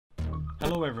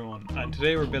Hello everyone, and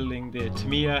today we're building the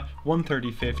Tamiya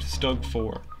 1/35 Stug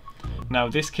 4. Now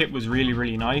this kit was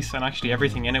really nice, and actually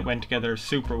everything in it went together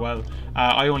super well.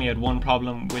 I only had one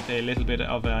problem with a little bit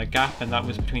of a gap, and that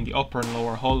was between the upper and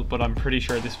lower hull, but I'm pretty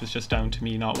sure this was just down to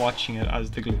me not watching it as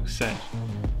the glue set.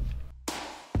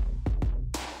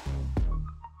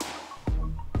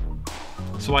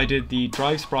 So I did the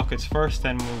drive sprockets first,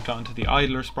 then moved on to the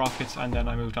idler sprockets, and then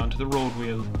I moved on to the road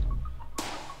wheels.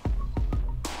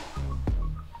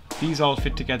 These all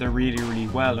fit together really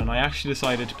well, and I actually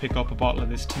decided to pick up a bottle of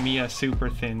this Tamiya super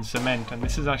thin cement, and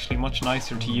this is actually much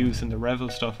nicer to use than the Revel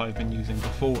stuff I've been using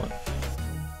before.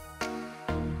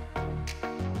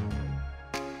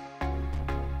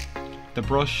 The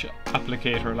brush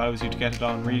applicator allows you to get it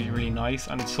on really nice,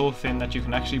 and it's so thin that you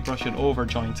can actually brush it over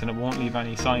joints and it won't leave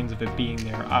any signs of it being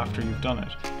there after you've done it.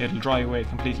 It'll dry away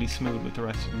completely smooth with the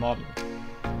rest of the model.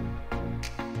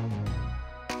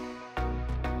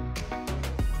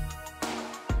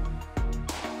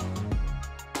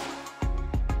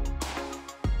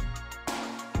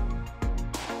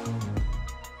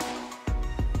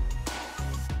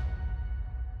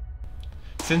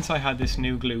 Since I had this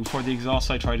new glue, for the exhaust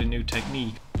I tried a new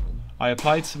technique. I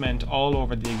applied cement all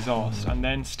over the exhaust and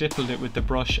then stippled it with the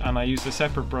brush, and I used a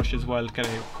separate brush as well to get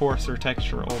a coarser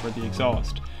texture over the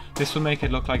exhaust. This will make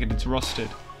it look like it's rusted,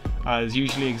 as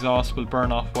usually exhausts will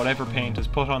burn off whatever paint is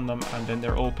put on them and then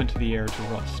they're open to the air to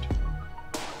rust.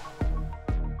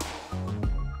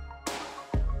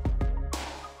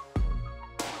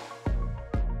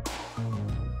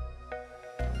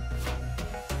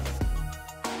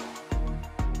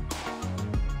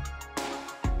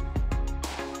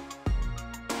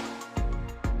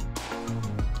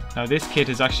 Now this kit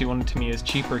is actually one of Tamiya's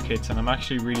cheaper kits, and I'm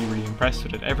actually really impressed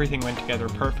with it. Everything went together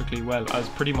perfectly well, as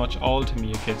pretty much all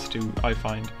Tamiya kits do, I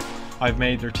find. I've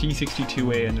made their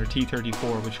T62A and their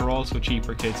T34, which are also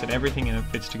cheaper kits, and everything in it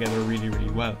fits together really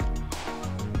well.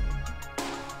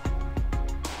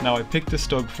 Now I picked the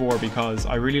Stug 4 because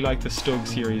I really like the Stug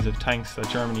series of tanks that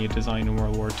Germany had designed in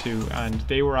World War II, and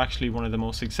they were actually one of the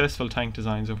most successful tank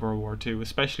designs of World War II,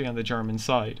 especially on the German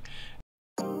side.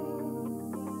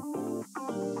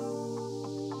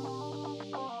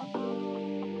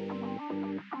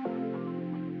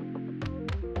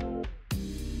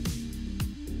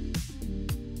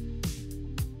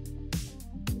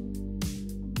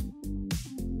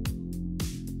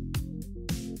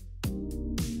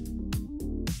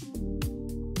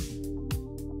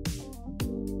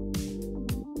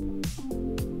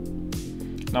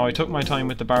 Now I took my time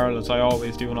with the barrel, as I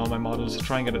always do in all my models, to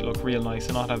try and get it look real nice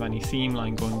and not have any seam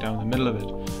line going down the middle of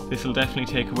it. This will definitely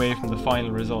take away from the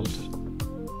final result.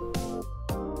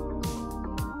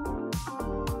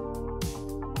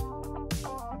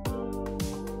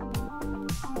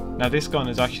 Now this gun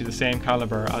is actually the same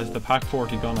caliber as the Pak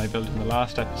 40 gun I built in the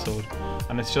last episode,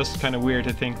 and it's just kind of weird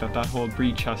to think that that whole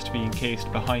breech has to be encased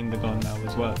behind the gun now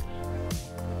as well.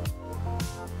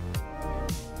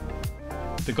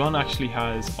 The gun actually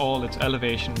has all its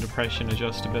elevation and depression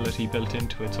adjustability built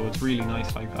into it, so it's really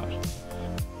nice like that.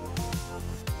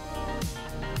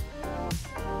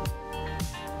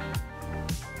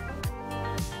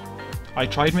 I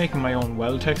tried making my own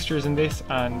weld textures in this,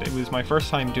 and it was my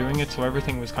first time doing it, so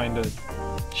everything was kind of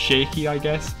shaky, I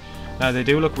guess. Now they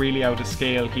do look really out of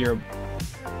scale here.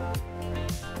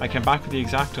 I came back with the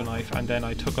X-Acto knife and then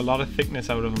I took a lot of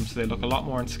thickness out of them, so they look a lot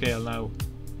more in scale now.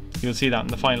 You'll see that in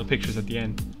the final pictures at the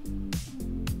end.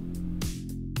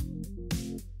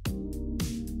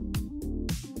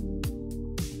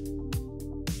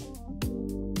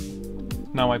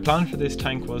 Now my plan for this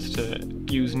tank was to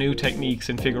use new techniques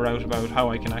and figure out about how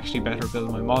I can actually better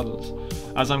build my models.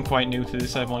 As I'm quite new to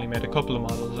this, I've only made a couple of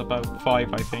models, about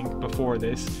 5 I think, before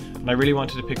this, and I really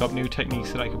wanted to pick up new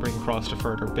techniques that I could bring across to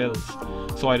further builds.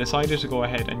 So I decided to go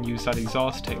ahead and use that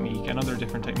exhaust technique and other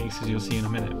different techniques, as you'll see in a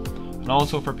minute. And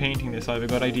also for painting this, I have a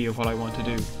good idea of what I want to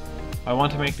do. I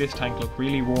want to make this tank look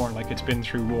really worn, like it's been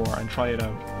through war, and try it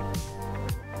out.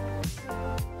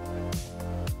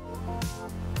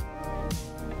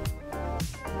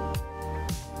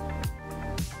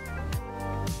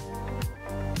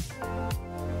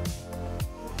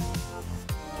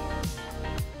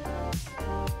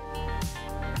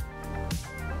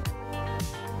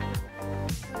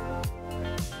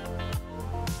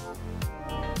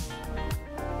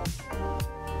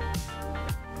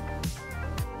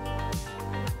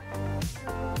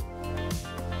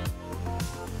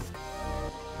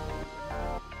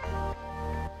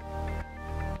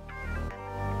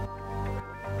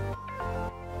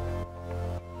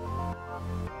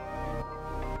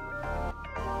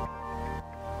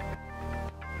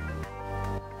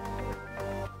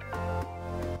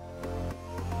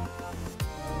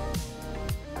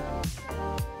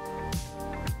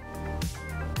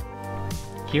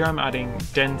 Here I'm adding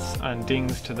dents and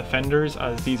dings to the fenders,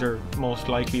 as these are most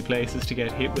likely places to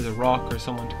get hit with a rock or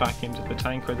someone to back into the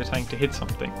tank, or the tank to hit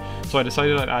something. So I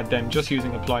decided I'd add them just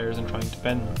using the pliers and trying to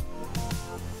bend them.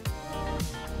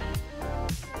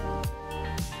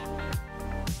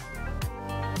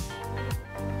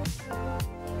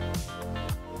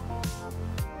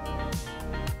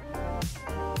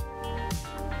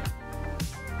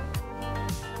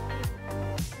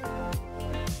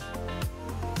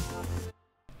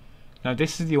 Now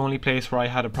this is the only place where I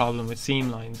had a problem with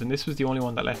seam lines, and this was the only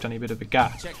one that left any bit of a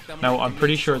gap. Now I'm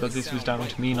pretty sure that this was down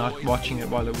to me not watching it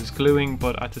while it was gluing,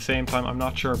 but at the same time I'm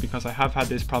not sure, because I have had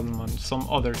this problem on some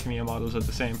other Tamiya models at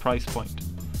the same price point.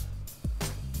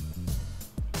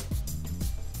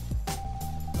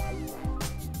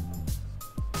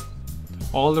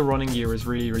 All the running gear is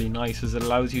really nice, as it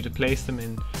allows you to place them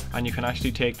in and you can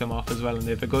actually take them off as well, and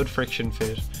they have a good friction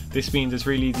fit. This means it's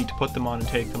really easy to put them on and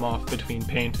take them off between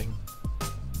painting.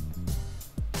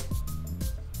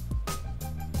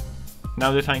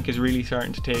 Now the tank is really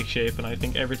starting to take shape, and I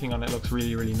think everything on it looks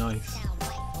really nice.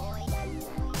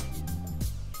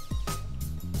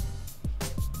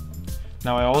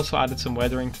 Now I also added some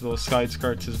weathering to those side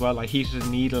skirts as well. I heated a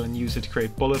needle and used it to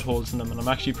create bullet holes in them, and I'm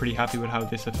actually pretty happy with how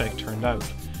this effect turned out.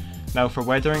 Now for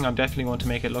weathering, I'm definitely going to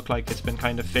make it look like it's been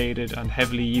kind of faded and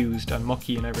heavily used and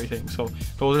mucky and everything, so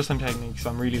those are some techniques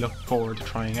I'm really looking forward to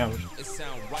trying out.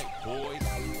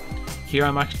 Here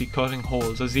I'm actually cutting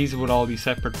holes, as these would all be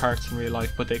separate parts in real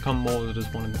life, but they come molded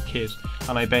as one in the kit,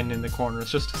 and I bend in the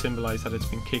corners just to symbolise that it's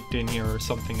been kicked in here or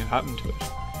something had happened to it.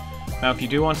 Now if you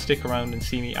do want to stick around and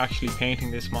see me actually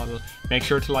painting this model, make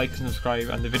sure to like and subscribe,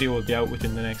 and the video will be out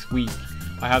within the next week.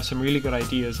 I have some really good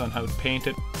ideas on how to paint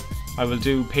it. I will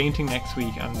do painting next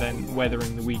week and then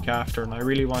weathering the week after, and I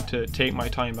really want to take my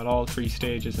time at all three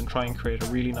stages and try and create a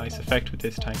really nice effect with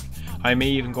this tank. I may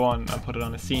even go on and put it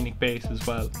on a scenic base as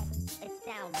well.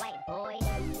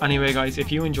 Anyway guys,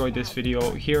 if you enjoyed this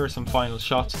video, here are some final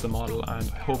shots of the model,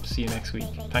 and I hope to see you next week.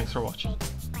 Thanks for watching.